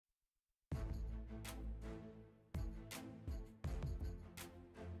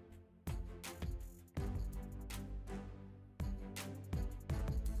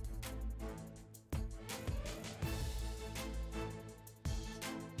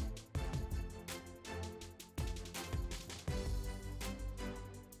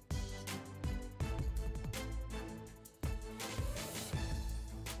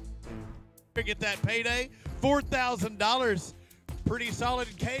get that payday. $4,000. Pretty solid.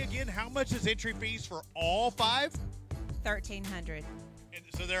 And Kay, again, how much is entry fees for all 5? $1,300. And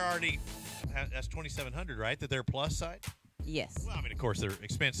so they're already, that's $2,700, right? That they're plus side? Yes. Well, I mean, of course, there are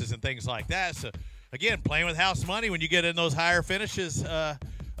expenses and things like that. So, again, playing with house money when you get in those higher finishes. A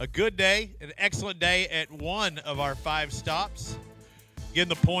good day, an excellent day at one of our 5 stops. Getting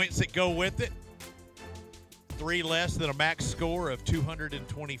the points that go with it. 3 less than a max score of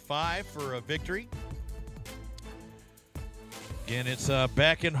 225 for a victory. Again, it's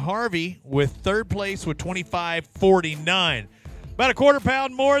Beck and Harvey with 3rd place with 25.49. About a quarter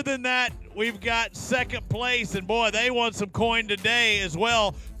pound more than that, we've got 2nd place. And, boy, they won some coin today as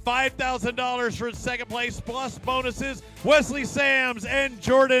well. $5,000 for 2nd place plus bonuses. Wesley Sams and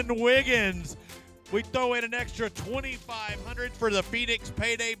Jordan Wiggins. We throw in an extra $2,500 for the Phoenix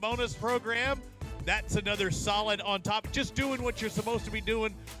Payday Bonus Program. That's another solid on top. Just doing what you're supposed to be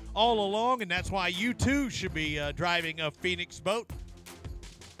doing all along, and that's why you too should be driving a Phoenix boat.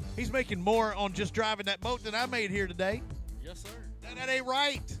 He's making more on just driving that boat than I made here today. Yes, sir. That ain't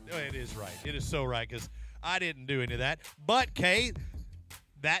right. Oh, it is right. It is so right because I didn't do any of that. But, Kay,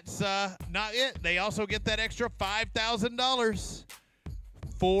 that's not it. They also get that extra $5,000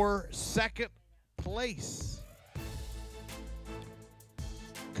 for 2nd place.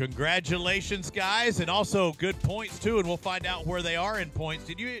 Congratulations, guys, and also good points, too, and we'll find out where they are in points.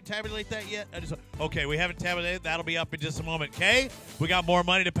 Did you tabulate that yet? Okay, we haven't tabulated. That'll be up in just a moment. Kay, we got more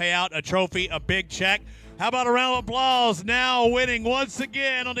money to pay out, a trophy, a big check. How about a round of applause? Now winning once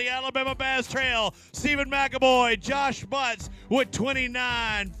again on the Alabama Bass Trail, Stephen McAvoy, Josh Butts with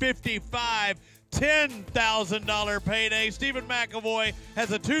 $29.55. $10,000 payday. Stephen McAvoy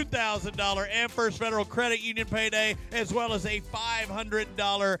has a $2,000 and First Federal Credit Union payday, as well as a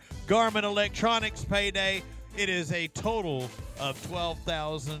 $500 Garmin Electronics payday. It is a total of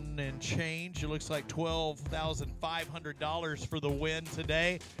 $12,000 and change. It looks like $12,500 for the win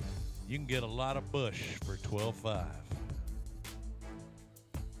today. You can get a lot of bush for $12,500.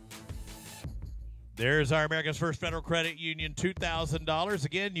 There's our America's First Federal Credit Union $2,000.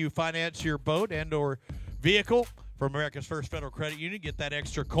 Again, you finance your boat and or vehicle from America's First Federal Credit Union. Get that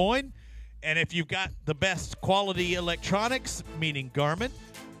extra coin. And if you've got the best quality electronics, meaning Garmin,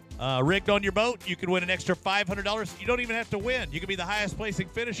 rigged on your boat, you can win an extra $500. You don't even have to win. You can be the highest placing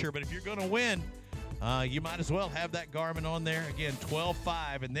finisher, but if you're going to win, you might as well have that Garmin on there. Again,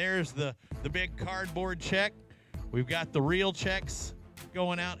 $12,500. And there's the big cardboard check. We've got the real checks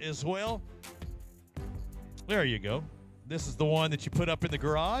going out as well. There you go. This is the one that you put up in the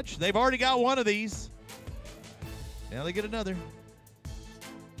garage. They've already got one of these. Now they get another.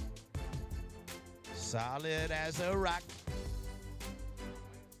 Solid as a rock.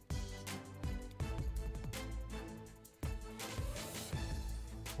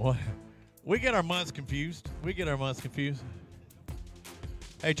 Well, we get our months confused.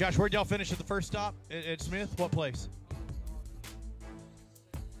 Hey, Josh, where'd y'all finish at the first stop? At Smith? What place?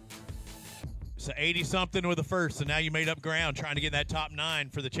 So 80-something with the first, so now you made up ground trying to get that top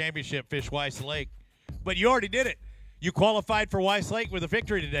 9 for the championship, Fish Weiss Lake. But you already did it. You qualified for Weiss Lake with a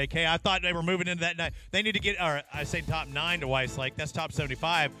victory today, Kay. I thought they were moving into that night. They need to get, or I say top 9 to Weiss Lake. That's top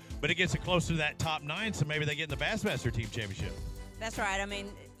 75, but it gets it closer to that top 9, so maybe they get in the Bassmaster Team Championship. That's right. I mean,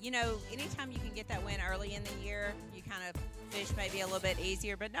 you know, anytime you can get that win early in the year, you kind of fish maybe a little bit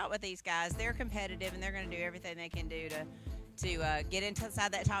easier, but not with these guys. They're competitive, and they're going to do everything they can do to get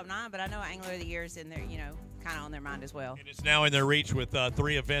inside that top 9, but I know Angler of the Year is in there, you know, kind of on their mind as well. And it's now in their reach with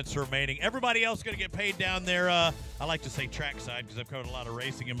 3 events remaining. Everybody else going to get paid down there. I like to say trackside because I've covered a lot of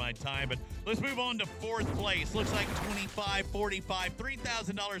racing in my time, but let's move on to 4th place. Looks like $25.45,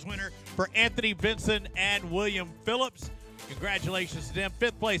 $3,000 winner for Anthony Vinson and William Phillips. Congratulations to them.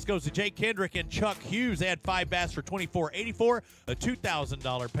 5th place goes to Jake Kendrick and Chuck Hughes. They had 5 bass for $24.84, a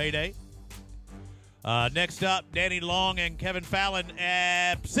 $2,000 payday. Next up, Danny Long and Kevin Fallon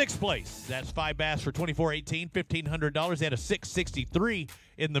at 6th place. That's 5 bass for $24.18, $1,500. They had a $6.63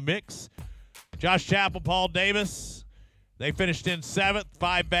 in the mix. Josh Chappell, Paul Davis, they finished in 7th.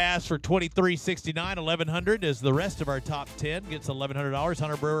 5 bass for $23.69, $1,100 as the rest of our top 10 gets $1,100.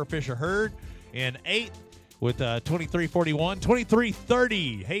 Hunter Brewer, Fisher Hurd in 8th with $23.41,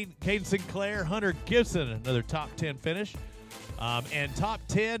 $23.30. Hayden Sinclair, Hunter Gibson, another top 10 finish. And top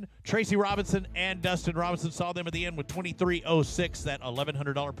 10, Tracy Robinson and Dustin Robinson, saw them at the end with $23.06, that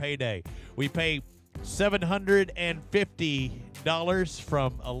 $1,100 payday. We pay $750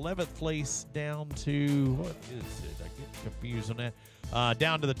 from 11th place down to, what is it? I get confused on that.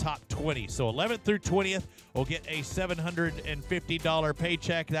 Down to the top 20. So 11th through 20th will get a $750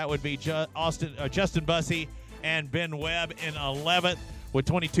 paycheck. That would be Justin Bussey and Ben Webb in 11th. with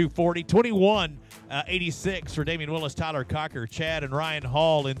 22.40. 21.86 for Damian Willis, Tyler Cocker, Chad, and Ryan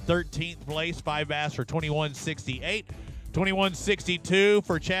Hall in 13th place. 5 bass for 21.68. 21.62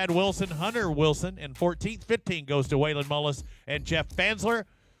 for Chad Wilson, Hunter Wilson in 14th. 15 goes to Waylon Mullis and Jeff Fansler.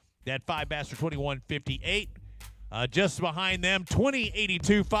 They had 5 bass for 21.58. Just behind them,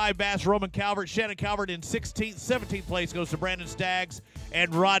 20.82, 5 bass, Roman Calvert, Shannon Calvert in 16th. 17th place goes to Brandon Staggs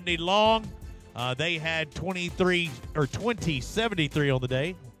and Rodney Long. They had 20.73 on the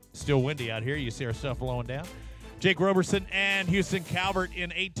day. Still windy out here. You see our stuff blowing down. Jake Roberson and Houston Calvert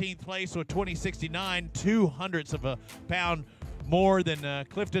in 18th place with 20.69, 2/100ths of a pound more than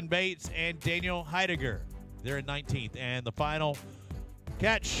Clifton Bates and Daniel Heidegger. They're in 19th. And the final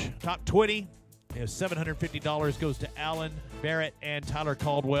catch, top 20, is $750 goes to Alan Barrett and Tyler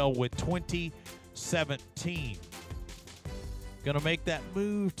Caldwell with 2017. Going to make that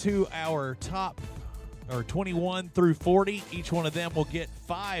move to our top, or 21 through 40. Each one of them will get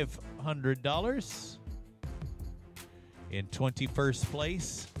 $500. In 21st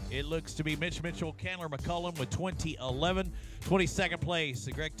place, it looks to be Mitch Mitchell, Candler McCullum with 2011. 22nd place,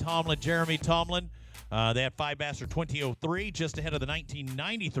 Greg Tomlin, Jeremy Tomlin. They had 5 bass for 2003, just ahead of the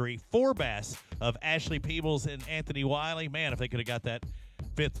 1993 4 bass of Ashley Peebles and Anthony Wiley. Man, if they could have got that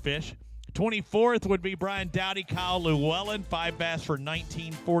 5th fish. 24th would be Brian Dowdy, Kyle Llewellyn, 5 bass for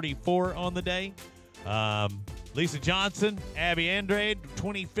 1944 on the day. Lisa Johnson, Abby Andrade,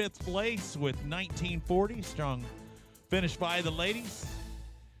 25th place with 1940. Strong finish by the ladies.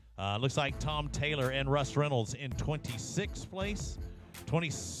 Looks like Tom Taylor and Russ Reynolds in 26th place.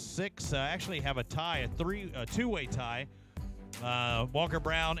 26 actually have a tie, a two-way tie. Walker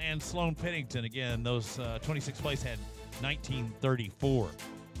Brown and Sloan Pennington, again, those 26th place had 1934.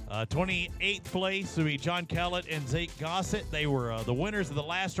 28th place would be John Kellett and Zake Gossett. They were the winners of the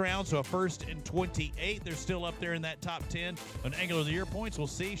last round, so a first and 28. They're still up there in that top 10 on Angler of the Year points. We'll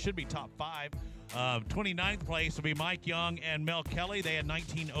see. Should be top 5. 29th place will be Mike Young and Mel Kelly. They had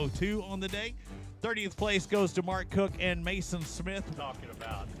 1902 on the day. 30th place goes to Mark Cook and Mason Smith. Talking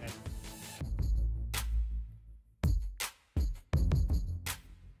about. And